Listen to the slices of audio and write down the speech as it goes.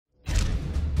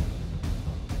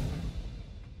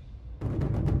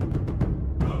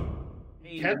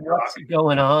Hey, what's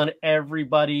going on,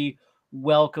 everybody?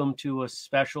 Welcome to a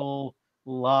special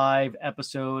live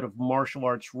episode of Martial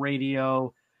Arts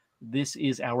Radio. This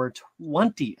is our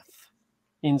 20th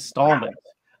installment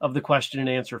of the question and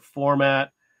answer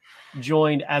format,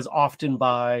 joined as often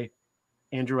by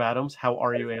Andrew Adams. How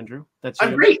are you, Andrew?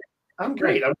 I'm great. I'm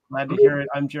great. I'm glad to hear it.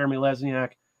 I'm Jeremy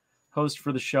Lesniak, host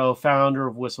for the show, founder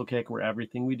of whistlekick, where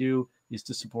everything we do is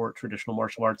to support traditional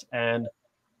martial arts and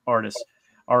artists.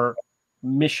 Our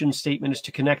mission statement is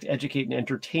to connect, educate, and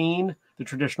entertain the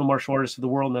traditional martial artists of the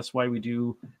world, and that's why we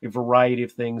do a variety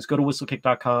of things. Go to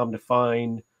whistlekick.com to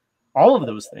find all of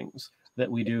those things that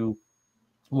we do,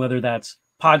 whether that's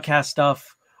podcast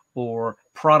stuff or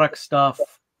product stuff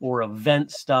or event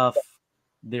stuff.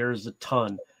 There's a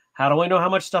ton. How do I know how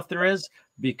much stuff there is?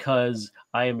 Because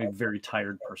I am a very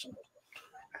tired person.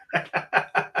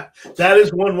 That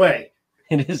is one way.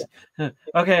 It is.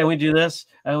 Okay, and we do this,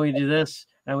 and we do this,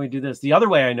 and we do this. The other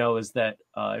way I know is that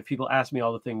if people ask me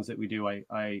all the things that we do,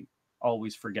 I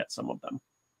always forget some of them.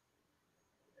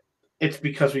 It's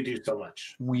because we do so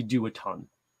much. We do a ton.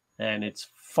 And it's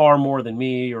far more than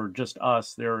me or just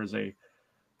us. There is a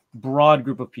broad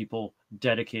group of people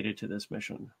dedicated to this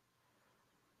mission.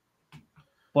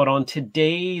 But on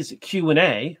today's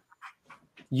Q&A,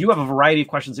 you have a variety of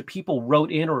questions that people wrote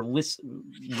in or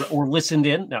listened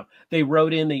in. No, they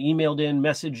wrote in, they emailed in,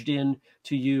 messaged in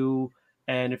to you.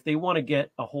 And if they want to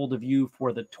get a hold of you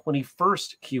for the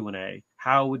 21st Q&A,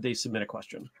 how would they submit a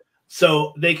question?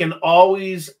 So they can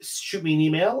always shoot me an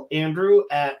email, Andrew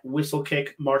at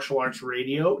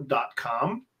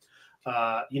whistlekickmartialartsradio.com.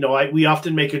 We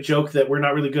often make a joke that we're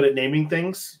not really good at naming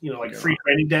things. Like free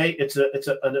training day. It's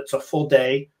a full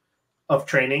day of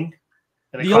training.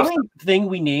 The only thing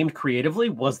we named creatively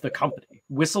was the company.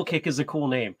 Whistlekick is a cool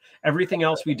name. Everything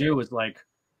else we do is like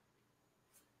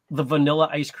the vanilla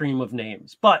ice cream of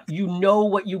names. But you know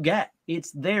what you get.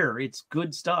 It's there. It's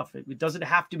good stuff. It doesn't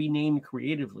have to be named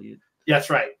creatively. That's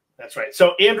right. That's right.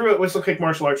 So Andrew at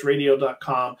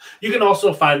whistlekickmartialartsradio.com. You can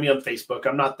also find me on Facebook.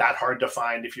 I'm not that hard to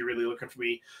find if you're really looking for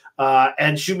me.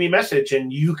 And shoot me a message,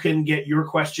 and you can get your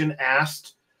question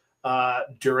asked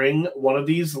during one of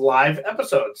these live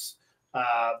episodes.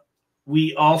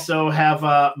 We also have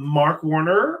Mark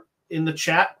Warner in the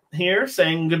chat here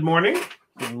saying good morning.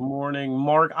 Good morning,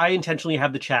 Mark. I intentionally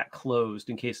have the chat closed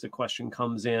in case the question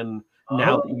comes in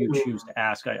now that you choose to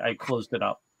ask. I closed it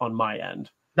up on my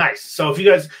end. Nice. So if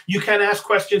you can ask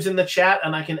questions in the chat,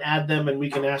 and I can add them, and we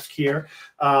can ask here.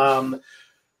 Do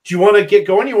you want to get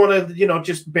going? You want to,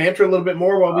 just banter a little bit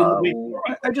more while we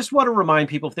I just want to remind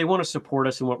people, if they want to support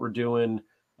us in what we're doing,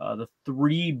 the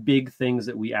three big things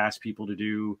that we ask people to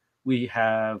do. We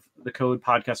have the code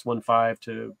podcast15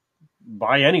 to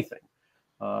buy anything.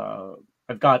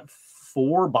 I've got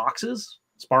 4 boxes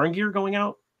sparring gear going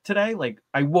out today. Like,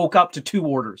 I woke up to 2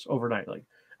 orders overnight. Like,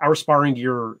 our sparring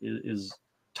gear is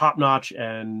top notch,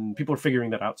 and people are figuring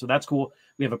that out. So that's cool.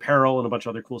 We have apparel and a bunch of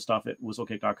other cool stuff at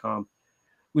whistlekick.com.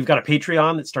 We've got a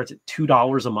Patreon that starts at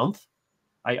 $2 a month.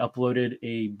 I uploaded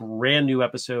a brand new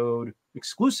episode,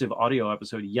 exclusive audio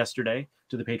episode yesterday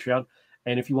to the Patreon.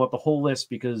 And if you want the whole list,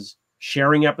 because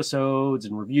sharing episodes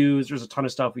and reviews, there's a ton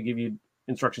of stuff. We give you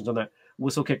instructions on that.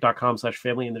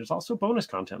 Whistlekick.com/family. And there's also bonus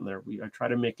content there. I try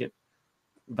to make it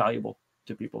valuable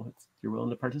to people if you're willing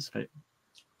to participate.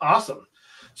 Awesome.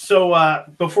 So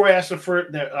before I ask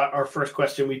our first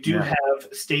question, we do have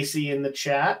Stacy in the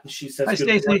chat. She says, "Hi,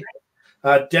 Stacy.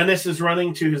 Dennis is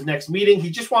running to his next meeting.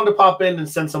 He just wanted to pop in and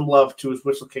send some love to his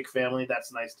Whistlekick family.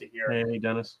 That's nice to hear." Hey,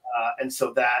 Dennis. And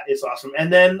so that is awesome.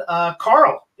 And then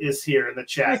Carl is here in the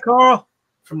chat. Hey, Carl.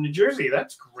 From New Jersey.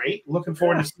 That's great. Looking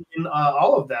forward to seeing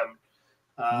all of them.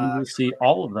 You will see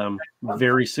all of them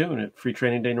very soon at Free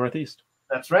Training Day Northeast.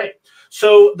 That's right.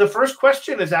 So the first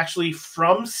question is actually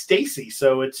from Stacy.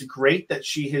 So it's great that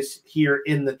she is here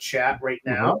in the chat right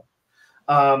now.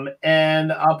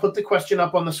 And I'll put the question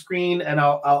up on the screen, and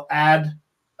I'll add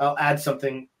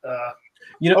something.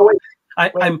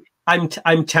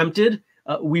 I'm tempted.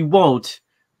 We won't,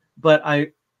 but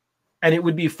and it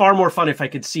would be far more fun if I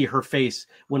could see her face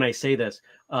when I say this.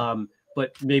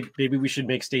 But maybe we should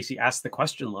make Stacy ask the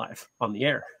question live on the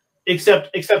air.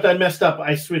 Except I messed up.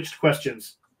 I switched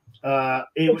questions. The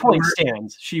point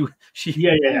stands. She would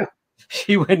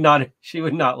not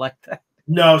like that.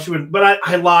 No, she wouldn't. But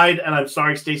I lied, and I'm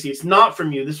sorry, Stacy. It's not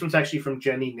from you. This one's actually from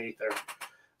Jenny Nathan.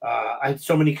 I had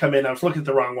so many come in. I was looking at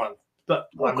the wrong one. But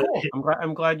cool.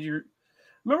 I'm glad you're.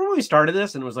 Remember when we started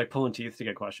this and it was like pulling teeth to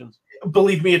get questions?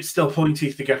 Believe me, it's still pulling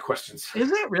teeth to get questions.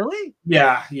 Is it really?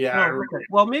 Yeah. Oh, okay.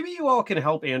 Well, maybe you all can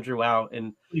help Andrew out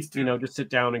and just sit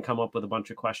down and come up with a bunch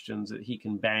of questions that he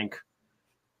can bank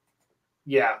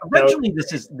Yeah. Eventually,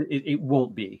 it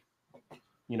won't be.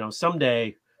 You know,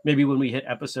 someday, maybe when we hit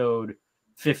episode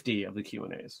 50 of the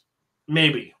Q&As.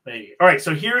 Maybe. All right.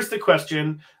 So here's the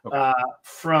question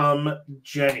from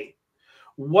Jenny.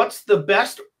 What's the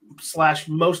best /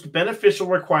 most beneficial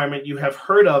requirement you have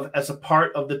heard of as a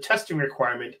part of the testing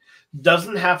requirement?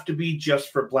 Doesn't have to be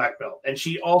just for black belt. And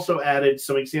she also added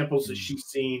some examples that she's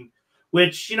seen,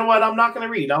 which, you know what, I'm not going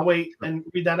to read. I'll wait and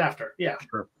read that after. Yeah.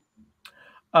 Sure.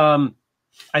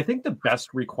 I think the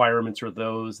best requirements are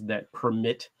those that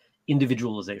permit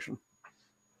individualization.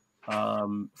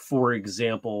 For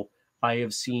example, I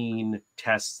have seen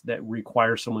tests that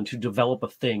require someone to develop a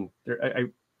thing.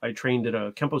 I trained at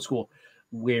a Kempo school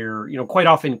where, you know, quite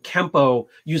often Kempo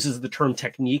uses the term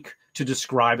technique to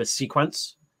describe a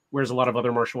sequence, whereas a lot of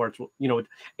other martial arts, you know,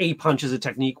 a punch is a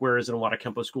technique, whereas in a lot of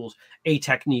Kempo schools, a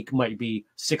technique might be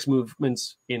 6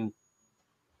 movements in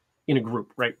a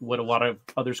group, right? What a lot of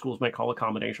other schools might call a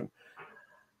combination.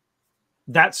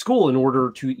 That school, in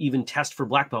order to even test for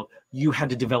black belt, you had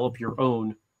to develop your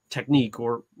own technique,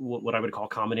 or what I would call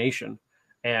combination,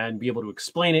 and be able to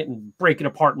explain it and break it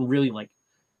apart and really like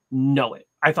know it.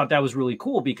 I thought that was really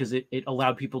cool because it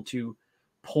allowed people to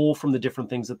pull from the different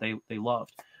things that they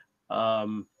loved.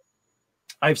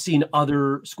 I've seen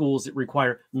other schools that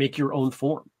require make your own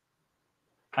form.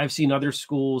 I've seen other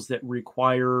schools that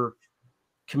require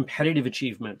competitive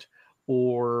achievement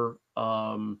or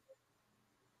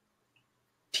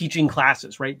teaching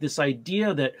classes, right? This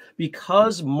idea that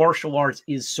because martial arts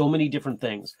is so many different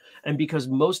things, and because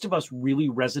most of us really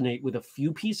resonate with a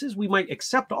few pieces, we might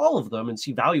accept all of them and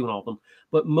see value in all of them.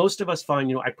 But most of us find,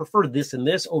 you know, I prefer this and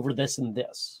this over this and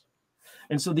this.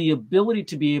 And so the ability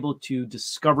to be able to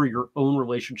discover your own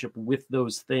relationship with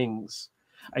those things,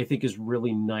 I think, is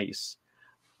really nice.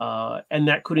 And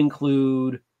that could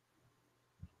include,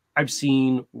 I've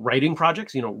seen writing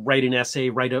projects, you know, write an essay,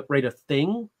 write a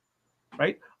thing,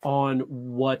 right, on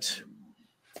what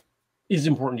is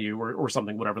important to you or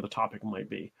something, whatever the topic might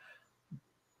be.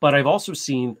 But I've also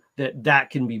seen that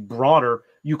can be broader.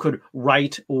 You could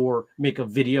write or make a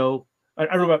video. I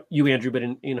don't know about you, Andrew, but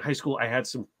in high school, I had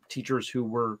some teachers who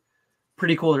were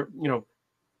pretty cool. You know,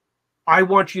 I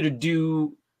want you to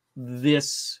do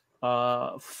this,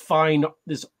 find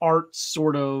this art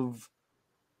sort of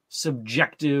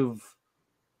subjective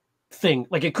thing.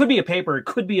 Like, it could be a paper, it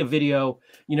could be a video,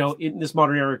 you know, in this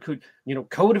modern era, it could, you know,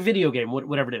 code a video game,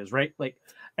 whatever it is, right? Like,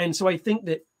 and so I think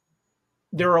that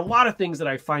there are a lot of things that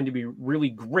I find to be really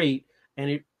great, and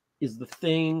it is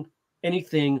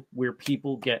anything where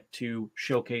people get to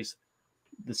showcase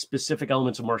the specific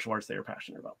elements of martial arts they are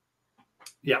passionate about.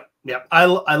 Yeah. I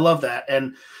love that.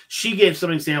 And she gave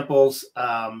some examples.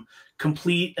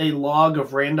 Complete a log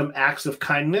of random acts of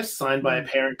kindness signed by a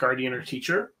parent, guardian, or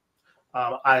teacher.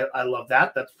 I love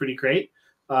that. That's pretty great.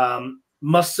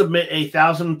 Must submit a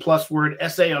 1,000+ word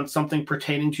essay on something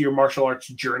pertaining to your martial arts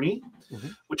journey,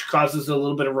 which causes a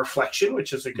little bit of reflection,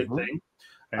 which is a good thing.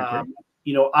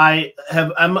 You know, I'm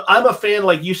a fan,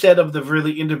 like you said, of the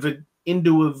really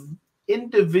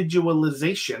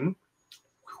individualization.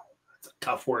 That's a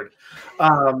tough word.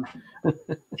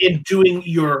 In doing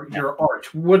your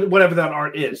art, whatever that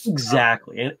art is.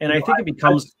 Exactly. And I think it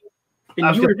becomes,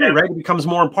 and you agree, right? It becomes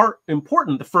more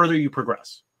important the further you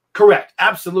progress. Correct.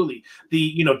 Absolutely. The,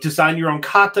 you know, design your own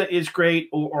kata is great,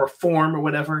 or form or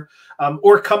whatever,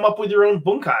 or come up with your own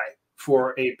bunkai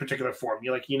for a particular form.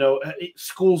 You're like, you know,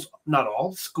 schools, not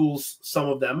all schools, some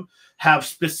of them have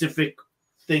specific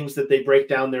things that they break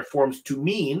down their forms to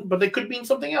mean, but they could mean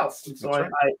something else. And so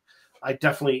I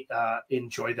definitely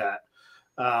enjoy that.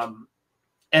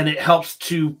 And it helps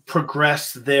to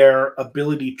progress their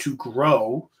ability to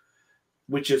grow,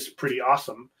 which is pretty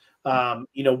awesome.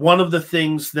 You know, one of the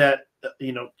things that,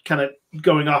 you know, kind of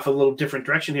going off a little different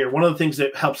direction here, one of the things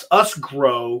that helps us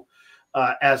grow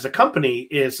as a company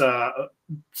is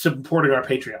supporting our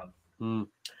Patreon.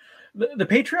 The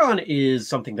Patreon is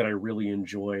something that I really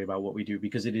enjoy about what we do,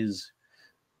 because it is,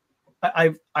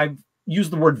 I've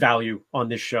used the word value on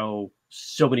this show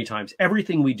so many times.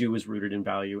 Everything we do is rooted in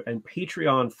value, and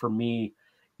Patreon for me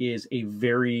is a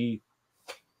very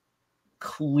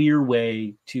clear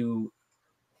way to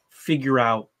figure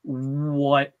out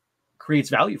what creates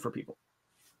value for people,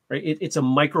 right? It's a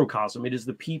microcosm. It is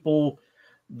the people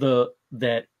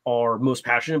that are most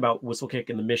passionate about whistlekick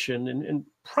and the mission, and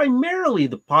primarily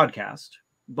the podcast.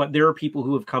 But there are people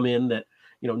who have come in that,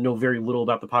 you know very little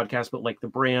about the podcast, but like the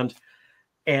brand.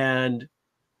 And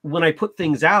when I put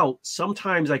things out,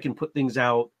 sometimes I can put things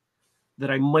out that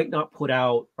I might not put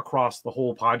out across the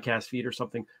whole podcast feed or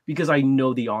something, because I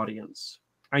know the audience.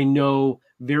 I know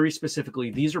very specifically,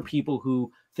 these are people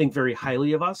who think very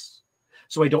highly of us.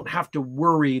 so I don't have to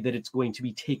worry that it's going to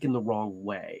be taken the wrong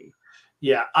way.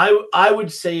 Yeah, I would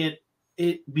say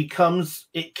it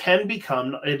can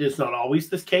become, it is not always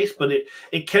this case, but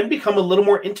it can become a little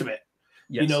more intimate.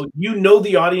 Yes. You know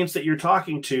the audience that you're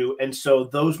talking to, and so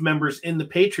those members in the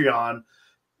Patreon,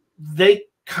 they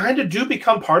kind of do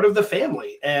become part of the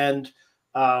family, and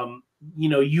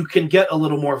you can get a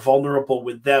little more vulnerable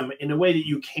with them in a way that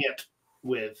you can't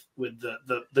with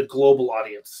the global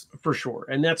audience. For sure.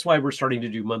 And that's why we're starting to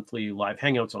do monthly live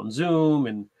hangouts on Zoom,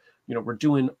 and we're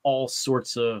doing all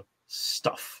sorts of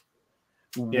stuff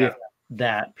with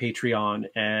that Patreon.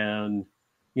 And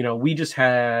we just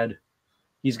had,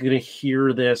 he's going to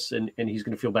hear this and he's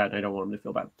going to feel bad, and I don't want him to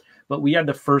feel bad, but we had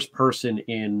the first person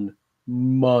in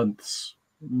months,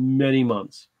 many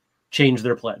months, change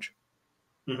their pledge.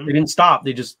 Mm-hmm. They didn't stop.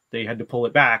 They had to pull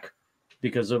it back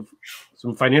because of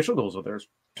some financial goals of theirs.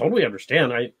 Totally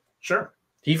understand. Sure.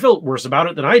 He felt worse about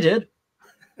it than I did.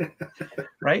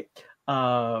 Right.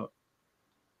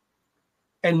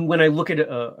 And when I look at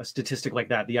a statistic like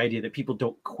that, the idea that people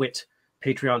don't quit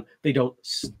Patreon, they don't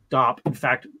stop. In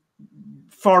fact,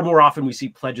 far more often we see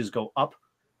pledges go up.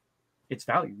 It's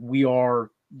value. We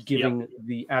are giving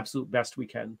the absolute best we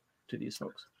can to these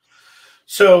folks.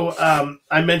 So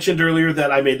I mentioned earlier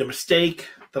that I made the mistake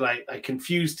that I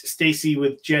confused Stacy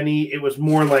with Jenny. It was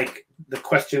more like the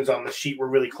questions on the sheet were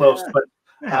really close,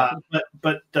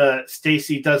 but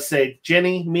Stacy does say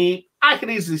Jenny, me. I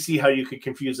can easily see how you could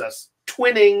confuse us.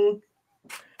 Twinning.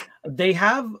 They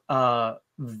have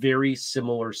very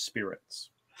similar spirits.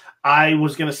 I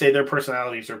was going to say their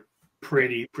personalities are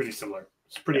pretty similar.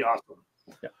 It's pretty awesome.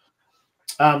 Yeah.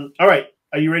 All right.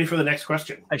 Are you ready for the next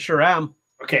question? I sure am.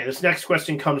 Okay. This next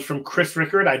question comes from Chris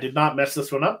Rickard. I did not mess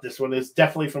this one up. This one is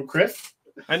definitely from Chris.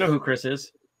 I know who Chris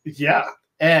is. Yeah.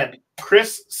 And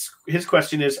Chris, his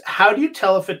question is, how do you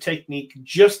tell if a technique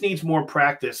just needs more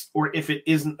practice or if it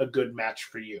isn't a good match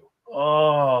for you?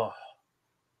 Oh,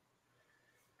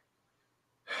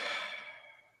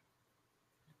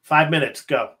 5 minutes,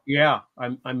 go. Yeah,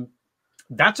 I'm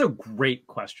that's a great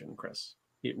question, Chris.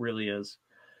 It really is.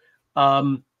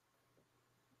 A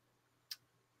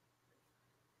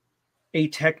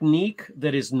technique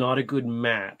that is not a good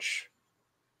match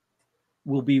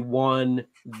will be one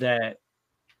that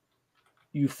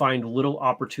you find little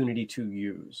opportunity to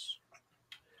use.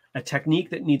 A technique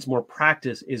that needs more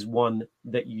practice is one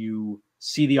that you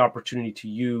see the opportunity to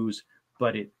use,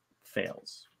 but it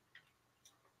fails.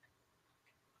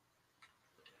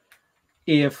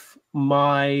 If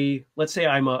let's say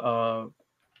I'm a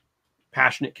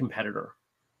passionate competitor,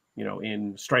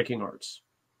 in striking arts,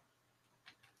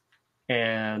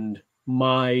 and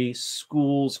my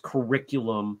school's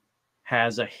curriculum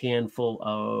has a handful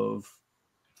of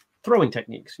throwing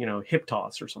techniques, hip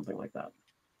toss or something like that.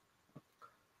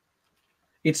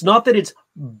 It's not that it's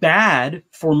bad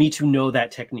for me to know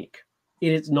that technique.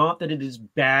 It is not that it is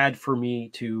bad for me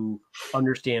to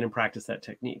understand and practice that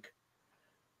technique.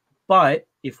 But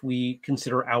if we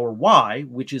consider our why,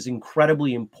 which is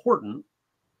incredibly important,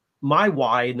 my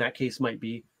why in that case might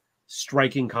be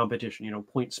striking competition,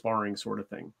 point sparring sort of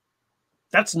thing.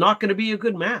 That's not going to be a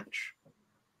good match.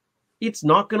 It's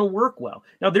not going to work well.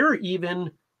 Now, there are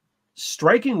even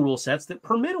striking rule sets that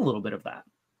permit a little bit of that,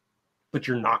 but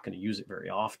you're not going to use it very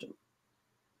often.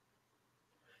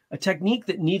 A technique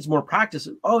that needs more practice.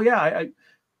 Oh yeah,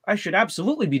 I should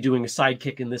absolutely be doing a side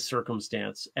kick in this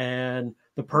circumstance, and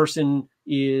the person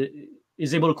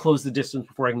is able to close the distance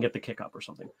before I can get the kick up or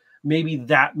something. Maybe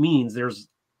that means there's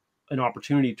an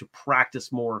opportunity to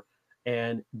practice more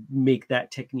and make that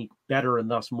technique better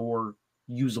and thus more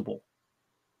usable.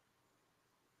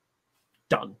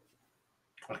 Done.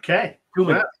 Okay. 2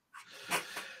 minutes.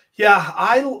 Yeah,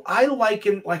 I like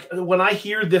when I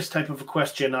hear this type of a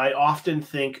question, I often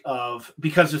think of,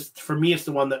 because for me it's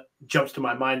the one that jumps to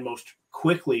my mind most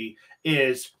quickly,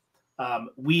 is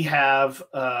we have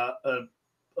a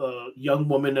young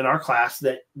woman in our class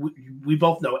that we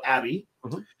both know, Abby.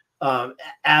 Mm-hmm.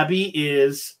 Abby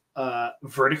is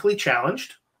vertically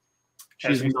challenged.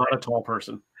 She's not a tall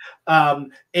person.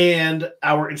 And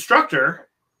our instructor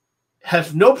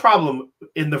has no problem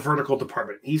in the vertical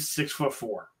department. He's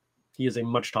 6'4". He is a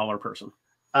much taller person.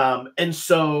 And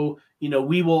so,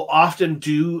 we will often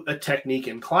do a technique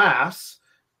in class,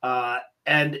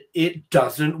 and it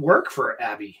doesn't work for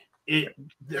Abby.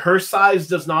 Her size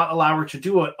does not allow her to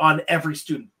do it on every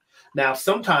student. Now,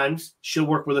 sometimes she'll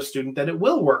work with a student that it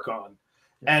will work on.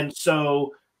 And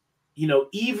so,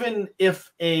 even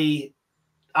if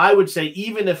I would say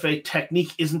even if a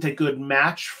technique isn't a good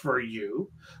match for you,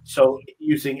 so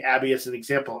using Abby as an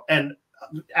example, and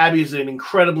Abby is an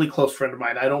incredibly close friend of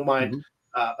mine. I don't mind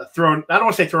thrown. I don't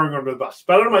want to say throwing her under the bus,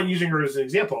 but I don't mind using her as an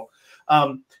example.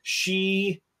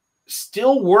 She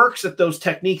still works at those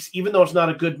techniques, even though it's not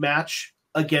a good match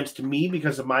against me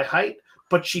because of my height,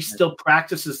 but she still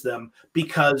practices them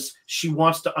because she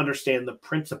wants to understand the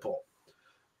principle,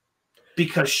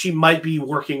 because she might be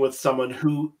working with someone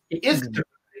who is.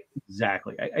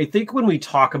 Exactly. I think when we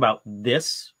talk about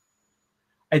this,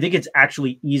 I think it's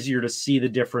actually easier to see the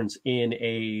difference in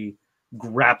a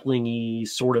grappling-y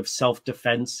sort of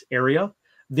self-defense area.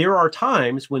 There are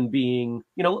times when being,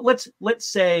 let's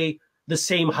say the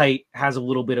same height has a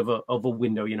little bit of a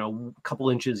window, a couple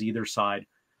inches either side.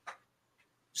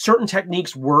 Certain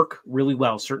techniques work really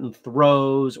well. Certain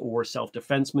throws or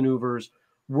self-defense maneuvers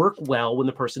work well when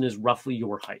the person is roughly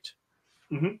your height.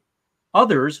 Mm-hmm.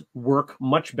 Others work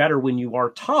much better when you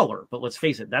are taller. But let's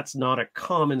face it, that's not a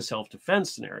common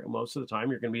self-defense scenario. Most of the time,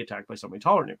 you're going to be attacked by somebody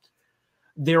taller than you.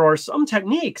 There are some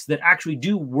techniques that actually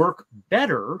do work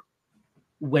better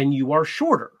when you are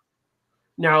shorter.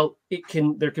 Now,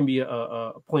 there can be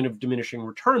a point of diminishing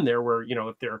return there where,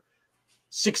 if they're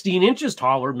 16 inches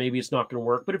taller, maybe it's not going to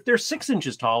work. But if they're 6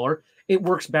 inches taller, it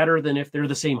works better than if they're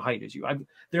the same height as you.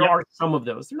 There are some of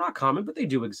those. They're not common, but they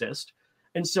do exist.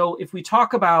 And so if we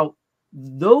talk about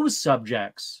those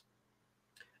subjects,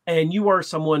 and you are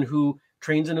someone who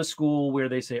trains in a school where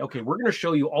they say, okay, we're going to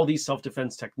show you all these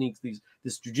self-defense techniques,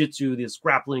 this jiu-jitsu, this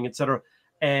grappling, etc.,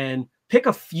 and pick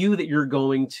a few that you're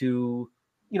going to,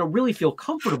 really feel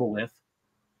comfortable with.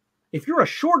 If you're a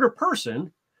shorter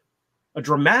person, a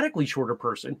dramatically shorter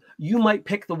person, you might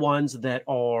pick the ones that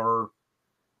are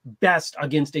best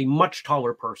against a much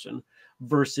taller person,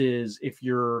 versus if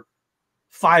you're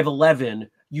 5'11",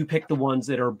 you pick the ones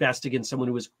that are best against someone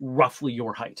who is roughly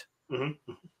your height.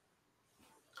 Mm-hmm.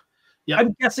 Yeah,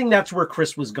 I'm guessing that's where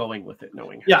Chris was going with it,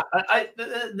 knowing. Yeah,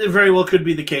 that very well could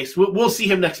be the case. We'll see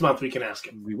him next month. We can ask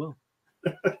him. We will.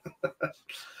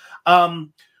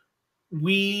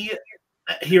 We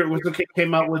here at whistlekick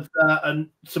came out with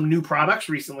some new products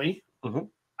recently. Mm-hmm.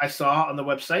 I saw on the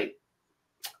website.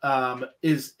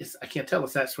 Is I can't tell.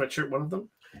 Is that sweatshirt one of them?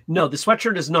 No, the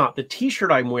sweatshirt is not. The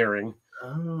T-shirt I'm wearing.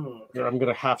 Oh, okay. I'm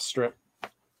going to half strip.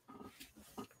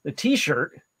 The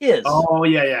T-shirt is. Oh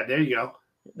yeah. There you go.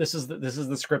 This is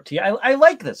the script tee. I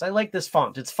like this. I like this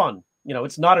font. It's fun.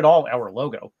 It's not at all our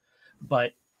logo,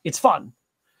 but it's fun.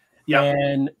 Yeah.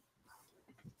 And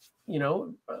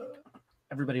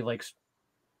everybody likes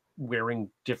wearing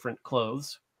different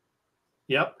clothes.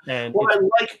 Yep. And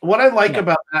what I like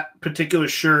about that particular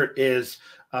shirt is,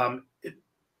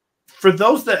 for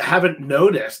those that haven't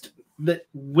noticed, that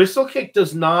Whistlekick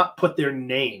does not put their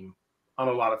name on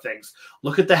a lot of things.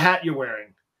 Look at the hat you're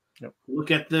wearing. Yep. Look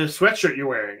at the sweatshirt you're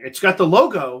wearing. It's got the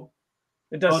logo.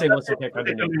 It does say Whistlekick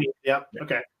underneath. Yep. Yeah.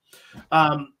 Okay.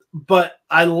 But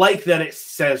I like that it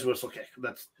says Whistlekick.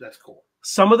 That's cool.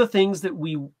 Some of the things that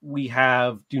we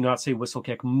have do not say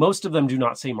Whistlekick. Most of them do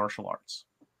not say martial arts.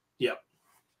 Yep.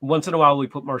 Once in a while, we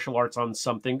put martial arts on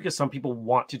something because some people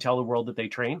want to tell the world that they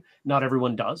train. Not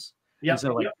everyone does. Yeah.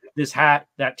 So this hat,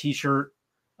 that T-shirt,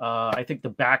 I think the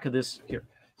back of this here.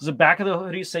 Does the back of the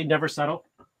hoodie say "Never Settle"?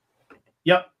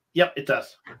 Yep. Yep, it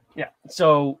does. Yeah.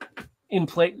 So in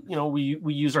play,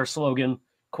 we use our slogan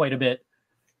quite a bit.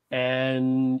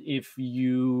 And if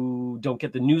you don't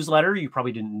get the newsletter, you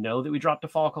probably didn't know that we dropped a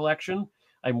fall collection.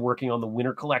 I'm working on the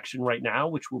winter collection right now,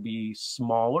 which will be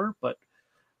smaller, but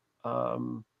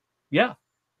yeah.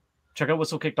 Check out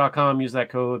whistlekick.com, use that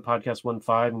code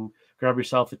podcast15 and grab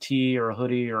yourself a tee or a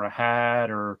hoodie or a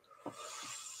hat or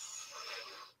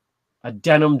a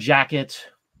denim jacket.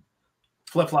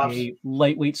 Flip-flops. A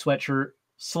lightweight sweatshirt.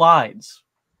 Slides.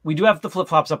 We do have the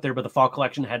flip-flops up there, but the fall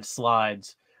collection had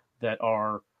slides that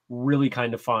are really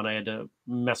kind of fun. I had to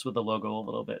mess with the logo a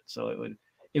little bit so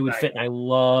it would fit, and I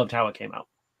loved how it came out.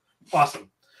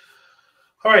 Awesome.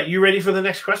 All right, you ready for the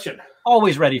next question?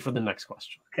 Always ready for the next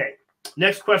question. Okay.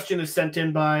 Next question is sent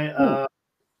in by...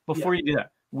 Before you do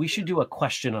that, we should do a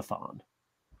question-a-thon.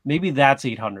 Maybe that's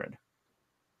 800.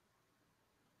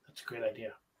 That's a great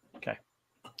idea. Okay.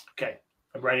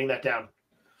 I'm writing that down.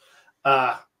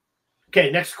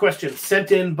 Okay, next question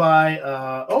sent in by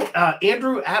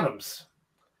Andrew Adams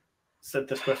sent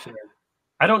this question in.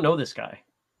 I don't know this guy.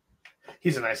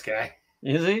 He's a nice guy.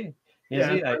 Is he? Is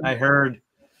he? I heard.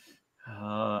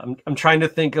 I'm trying to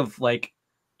think of like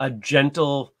a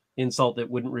gentle insult that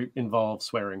wouldn't involve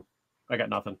swearing. I got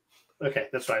nothing. Okay,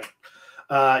 that's fine.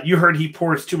 You heard he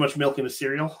pours too much milk in his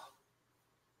cereal?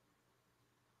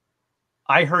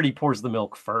 I heard he pours the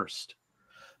milk first.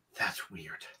 That's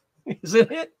weird.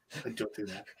 Isn't it? I don't do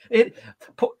that.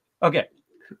 Okay.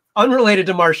 Unrelated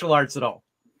to martial arts at all.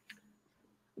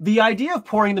 The idea of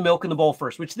pouring the milk in the bowl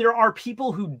first, which there are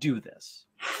people who do this,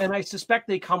 and I suspect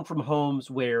they come from homes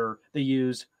where they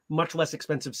use much less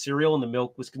expensive cereal and the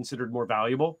milk was considered more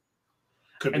valuable,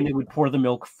 and they would pour the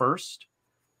milk first.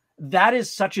 That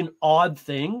is such an odd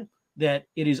thing that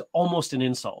it is almost an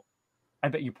insult. I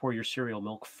bet you pour your cereal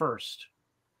milk first.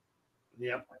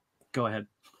 Yep. Go ahead.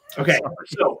 Okay.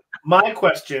 So my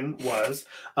question was,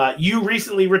 you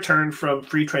recently returned from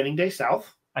Free Training Day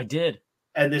South. I did.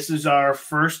 And this is our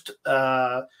first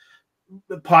podcast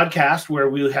where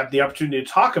we'll have the opportunity to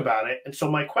talk about it. And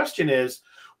so my question is,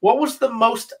 what was the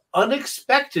most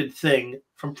unexpected thing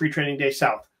from Free Training Day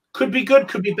South? Could be good,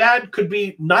 could be bad, could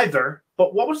be neither.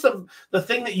 But what was the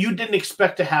thing that you didn't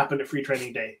expect to happen at Free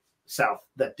Training Day South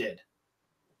that did?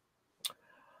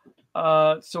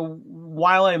 So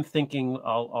while I'm thinking,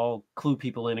 I'll clue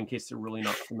people in case they're really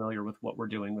not familiar with what we're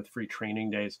doing with Free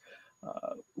Training Days.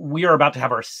 We are about to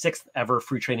have our 6th ever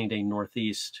Free Training Day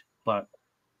Northeast, but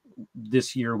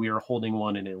this year we are holding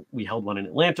one, and we held one in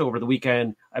Atlanta over the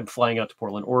weekend. I'm flying out to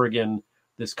Portland, Oregon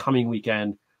this coming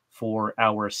weekend for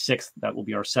our 6th. That will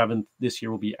be our 7th. This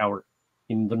year will be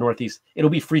in the Northeast.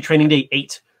 It'll be Free Training Day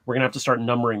 8. We're going to have to start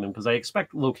numbering them because I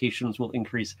expect locations will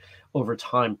increase over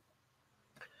time.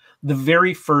 The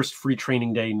very first Free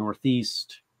Training Day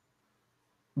Northeast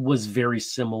was very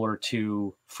similar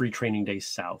to Free Training Day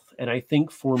South. And I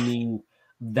think for me,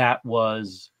 that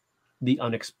was the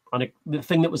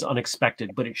thing that was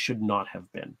unexpected, but it should not have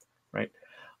been, right?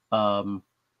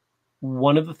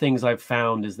 One of the things I've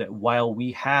found is that while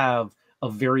we have a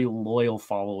very loyal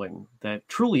following that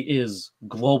truly is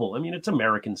global, I mean, it's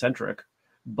American-centric,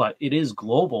 but it is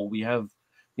global. We have,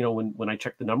 you know, when I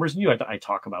check the numbers, and I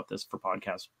talk about this for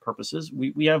podcast purposes,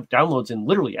 we have downloads in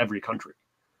literally every country.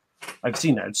 I've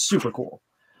seen that. It's super cool.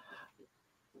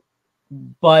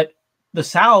 But the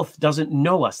South doesn't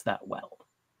know us that well.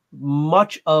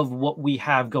 Much of what we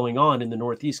have going on in the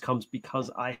Northeast comes because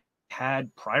I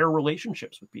had prior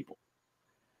relationships with people.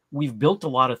 We've built a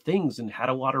lot of things and had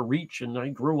a lot of reach, and I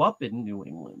grew up in New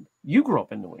England. You grew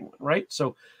up in New England, right?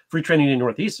 So Free Training in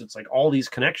Northeast, it's like all these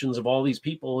connections of all these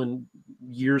people and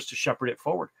years to shepherd it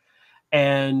forward.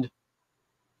 And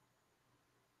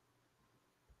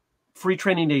Free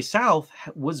Training Day South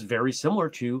was very similar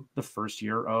to the first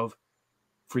year of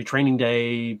Free Training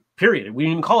Day, period. We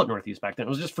didn't even call it Northeast back then. It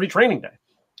was just Free Training Day.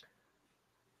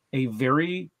 A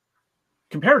very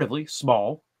comparatively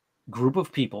small group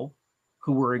of people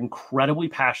who were incredibly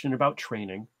passionate about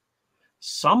training,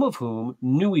 some of whom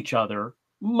knew each other,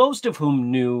 most of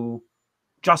whom knew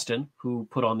Justin, who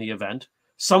put on the event,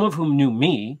 some of whom knew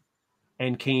me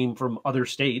and came from other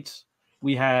states.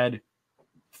 We had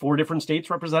 4 different states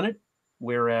represented,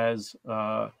 whereas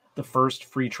the first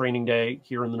Free Training Day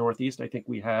here in the Northeast, I think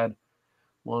we had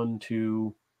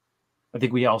I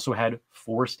think we also had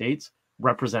 4 states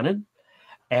represented,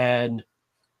 and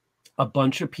a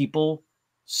bunch of people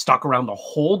stuck around the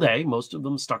whole day. Most of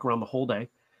them stuck around the whole day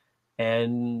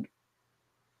and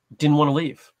didn't want to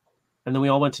leave. And then we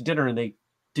all went to dinner and they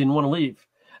didn't want to leave.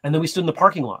 And then we stood in the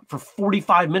parking lot for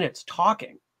 45 minutes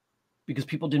talking because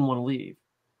people didn't want to leave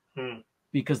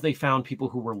because they found people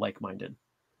who were like-minded.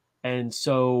 And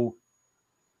so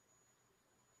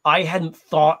I hadn't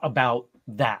thought about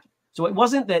that. So it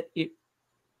wasn't that it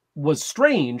was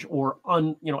strange or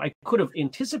I could have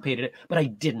anticipated it, but I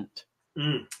didn't.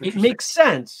 It makes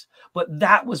sense, but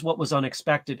that was what was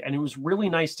unexpected. And it was really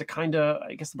nice to kind of,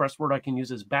 I guess the best word I can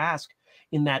use is bask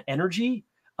in that energy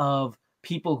of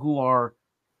people who are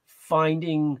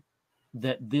finding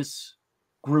that this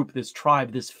group, this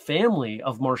tribe, this family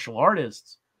of martial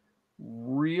artists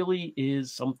really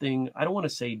is something, I don't want to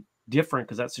say different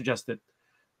because that suggests that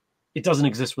it doesn't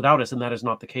exist without us, and that is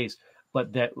not the case,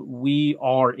 but that we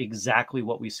are exactly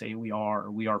what we say we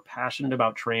are. We are passionate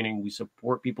about training. We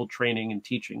support people training and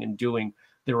teaching and doing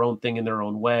their own thing in their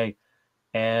own way.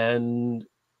 And,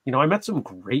 I met some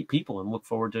great people and look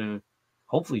forward to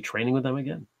hopefully training with them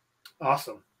again.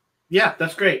 Awesome. Yeah,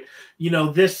 that's great.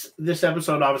 This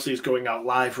episode obviously is going out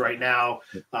live right now.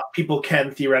 People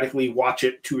can theoretically watch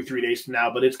it 2 or 3 days from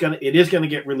now, but it is gonna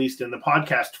get released in the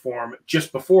podcast form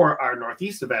just before our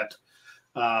Northeast event.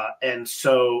 And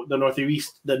so the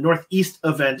Northeast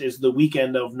event is the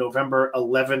weekend of November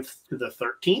 11th to the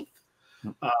 13th.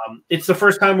 It's the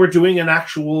first time we're doing an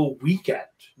actual weekend.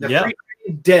 The free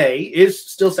training day is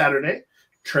still Saturday.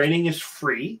 Training is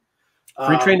free.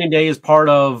 Free training day is part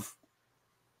of.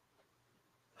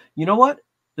 You know what?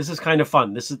 This is kind of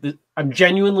fun. I'm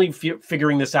genuinely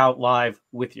figuring this out live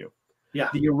with you. Yeah.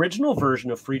 The original version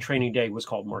of Free Training Day was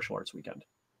called Martial Arts Weekend.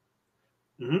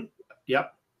 Mm-hmm.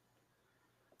 Yep.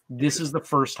 This is the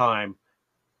first time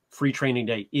Free Training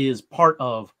Day is part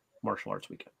of Martial Arts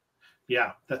Weekend.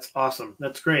 Yeah, that's awesome.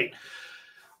 That's great.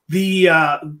 The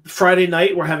Friday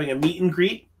night, we're having a meet and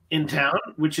greet in town,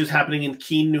 which is happening in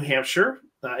Keene, New Hampshire.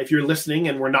 If you're listening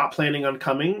and we're not planning on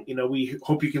coming, we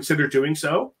hope you consider doing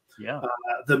so. Yeah.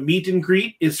 The meet and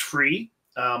greet is free.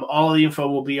 All of the info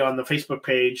will be on the Facebook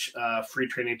page, Free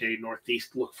Training Day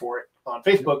Northeast. Look for it on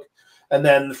Facebook. And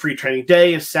then the Free Training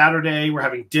Day is Saturday. We're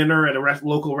having dinner at a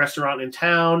local restaurant in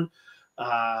town.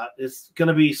 It's going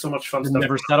to be so much fun The stuff.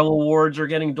 Never Settle Awards are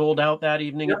getting doled out that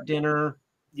evening at dinner.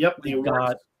 Yep. We've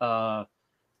got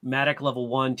MADIC Level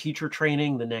 1 teacher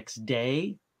training the next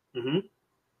day. Mm-hmm.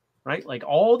 Right? Like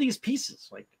all these pieces.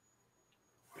 Like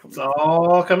it's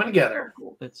all coming together.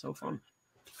 It's so fun.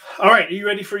 All right. Are you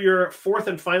ready for your fourth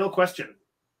and final question?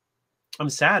 I'm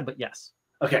sad, but yes.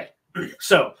 Okay.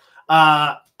 So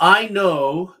I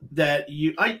know that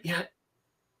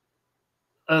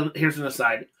here's an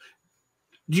aside.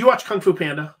 Do you watch Kung Fu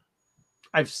Panda?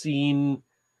 I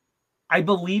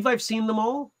believe I've seen them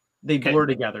all. They blur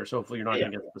together, so hopefully you're not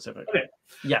going to get specific. Okay.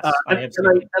 Yes, I have seen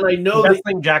and I know the best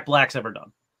thing Jack Black's ever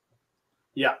done.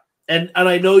 Yeah, and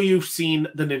I know you've seen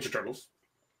the Ninja Turtles.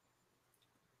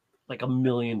 Like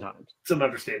 1,000,000 times. It's an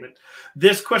understatement.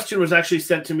 This question was actually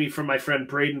sent to me from my friend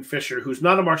Braden Fisher, who's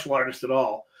not a martial artist at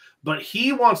all, but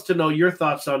he wants to know your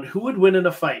thoughts on who would win in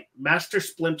a fight, Master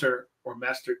Splinter or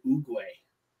Master Oogway.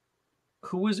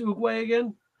 Who was Oogway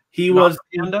again? He was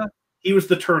Panda. He was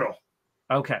the turtle.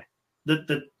 Okay.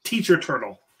 The teacher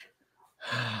turtle.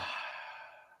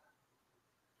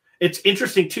 It's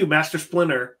interesting too. Master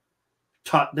Splinter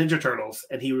taught Ninja Turtles,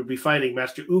 and he would be fighting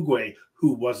Master Oogway,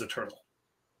 who was a turtle.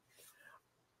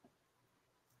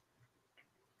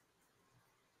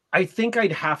 I think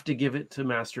I'd have to give it to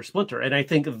Master Splinter. And I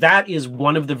think that is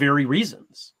one of the very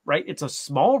reasons, right? It's a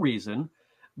small reason,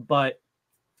 but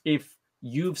if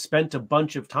you've spent a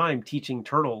bunch of time teaching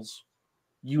turtles,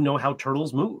 you know how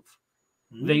turtles move.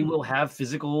 Mm. They will have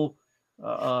physical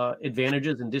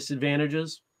advantages and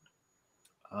disadvantages.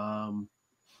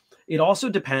 It also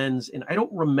depends, and I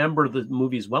don't remember the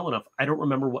movies well enough. I don't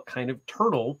remember what kind of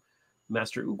turtle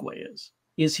Master Oogway is.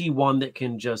 Is he one that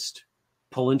can just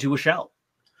pull into a shell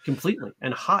completely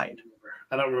and hide?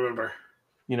 I don't remember.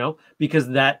 Because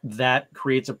that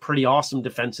creates a pretty awesome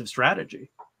defensive strategy.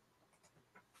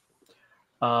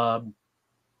 To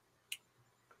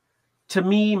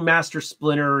me, Master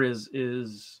Splinter is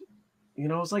it's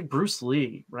like Bruce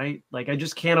Lee, right? Like I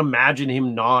just can't imagine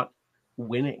him not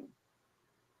winning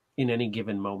in any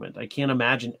given moment. I can't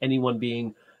imagine anyone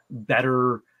being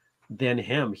better than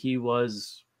him. He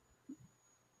was,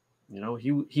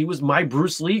 he was my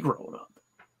Bruce Lee growing up.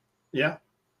 Yeah.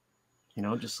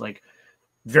 Just like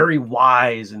very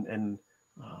wise and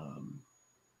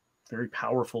very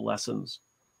powerful lessons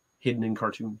hidden in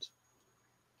cartoons.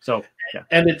 So, yeah.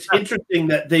 And it's interesting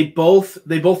that they both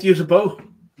use a bow.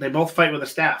 They both fight with a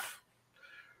staff.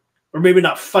 Or maybe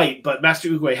not fight, but Master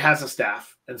Oogway has a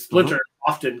staff, and Splinter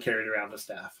often carried around a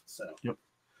staff. So,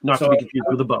 not to be confused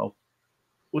with a bow.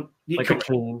 Like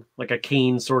a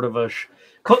cane, sort of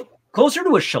closer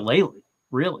to a shillelagh,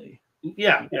 really.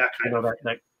 Yeah, yeah.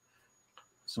 That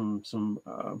some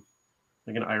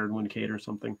like an ironwood cane or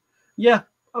something. Yeah,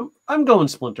 I'm going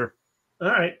Splinter. All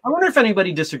right. I wonder if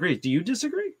anybody disagrees. Do you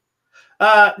disagree?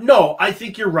 No, I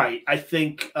think you're right. I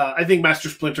think Master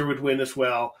Splinter would win as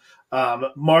well.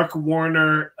 Mark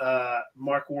Warner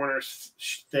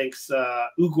thinks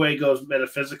Oogway goes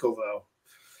metaphysical, though.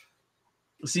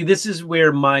 See, this is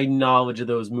where my knowledge of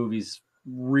those movies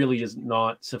really is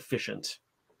not sufficient.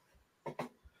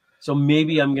 So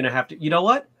maybe I'm gonna have to. You know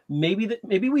what? Maybe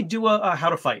we do a how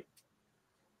to fight.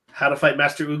 How to fight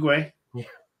Master Oogway? Yeah.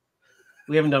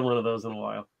 We haven't done one of those in a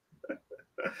while.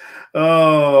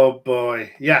 Oh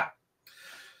boy, yeah.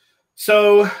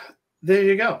 So there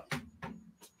you go.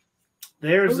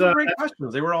 There's those were great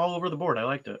questions. They were all over the board. I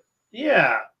liked it.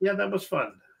 Yeah, that was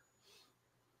fun.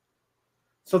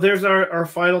 So there's our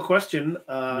final question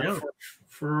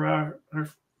for our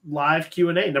live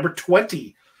Q&A, number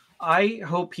 20. I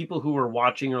hope people who are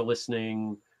watching or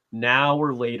listening now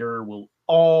or later will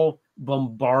all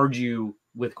bombard you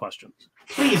with questions.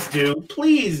 Please do.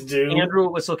 Please do. Andrew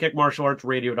at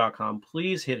whistlekickmartialartsradio.com.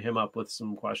 Please hit him up with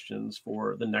some questions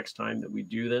for the next time that we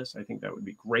do this. I think that would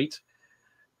be great.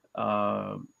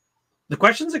 The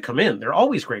questions that come in, they're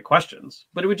always great questions,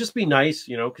 but it would just be nice,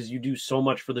 because you do so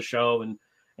much for the show and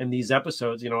these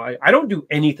episodes, I don't do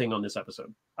anything on this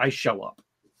episode. I show up.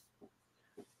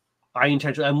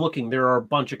 I'm looking, there are a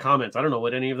bunch of comments. I don't know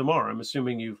what any of them are. I'm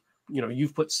assuming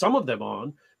you've put some of them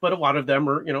on, but a lot of them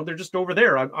are, they're just over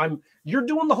there. You're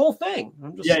doing the whole thing.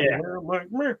 I'm just there, I'm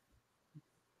like, meh.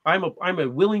 I'm a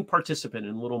willing participant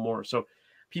in a little more. So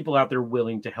people out there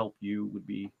willing to help you would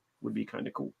be kind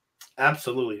of cool.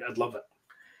 Absolutely. I'd love it.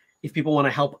 If people want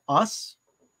to help us,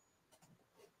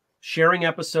 sharing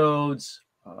episodes,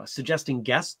 suggesting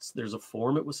guests, there's a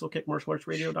form at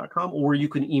whistlekickmartialartsradio.com, or you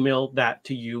can email that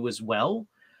to you as well.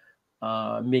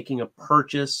 Making a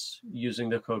purchase using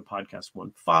the code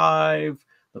podcast15,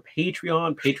 the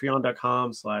Patreon,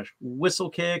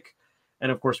 patreon.com/whistlekick.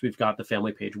 And of course, we've got the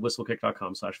family page,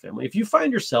 whistlekick.com/family. If you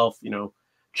find yourself,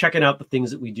 checking out the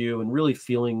things that we do and really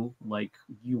feeling like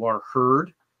you are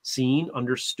heard, seen,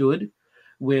 understood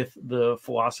with the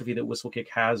philosophy that Whistlekick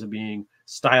has of being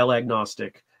style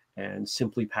agnostic and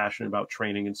simply passionate about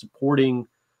training and supporting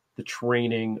the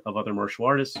training of other martial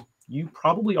artists, you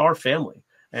probably are family.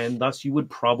 And thus you would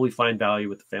probably find value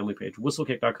with the family page,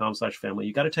 whistlekick.com/family.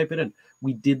 You got to type it in.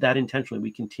 We did that intentionally. We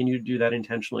continue to do that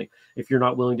intentionally. If you're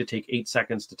not willing to take 8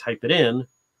 seconds to type it in,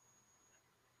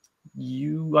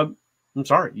 I'm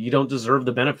sorry, you don't deserve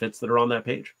the benefits that are on that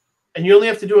page. And you only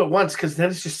have to do it once, because then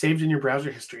it's just saved in your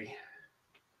browser history.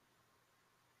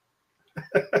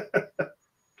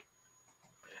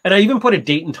 And I even put a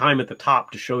date and time at the top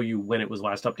to show you when it was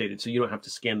last updated, so you don't have to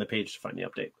scan the page to find the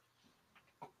update.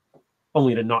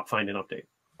 Only to not find an update.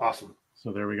 Awesome.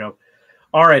 So there we go.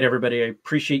 All right, everybody. I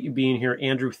appreciate you being here.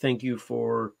 Andrew, thank you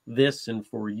for this and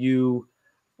for you.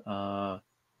 I'll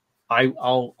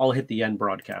hit the end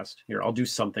broadcast here. I'll do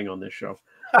something on this show.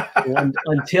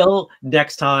 Until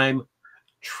next time,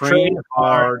 train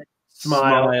hard,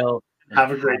 smile,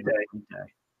 have a great day.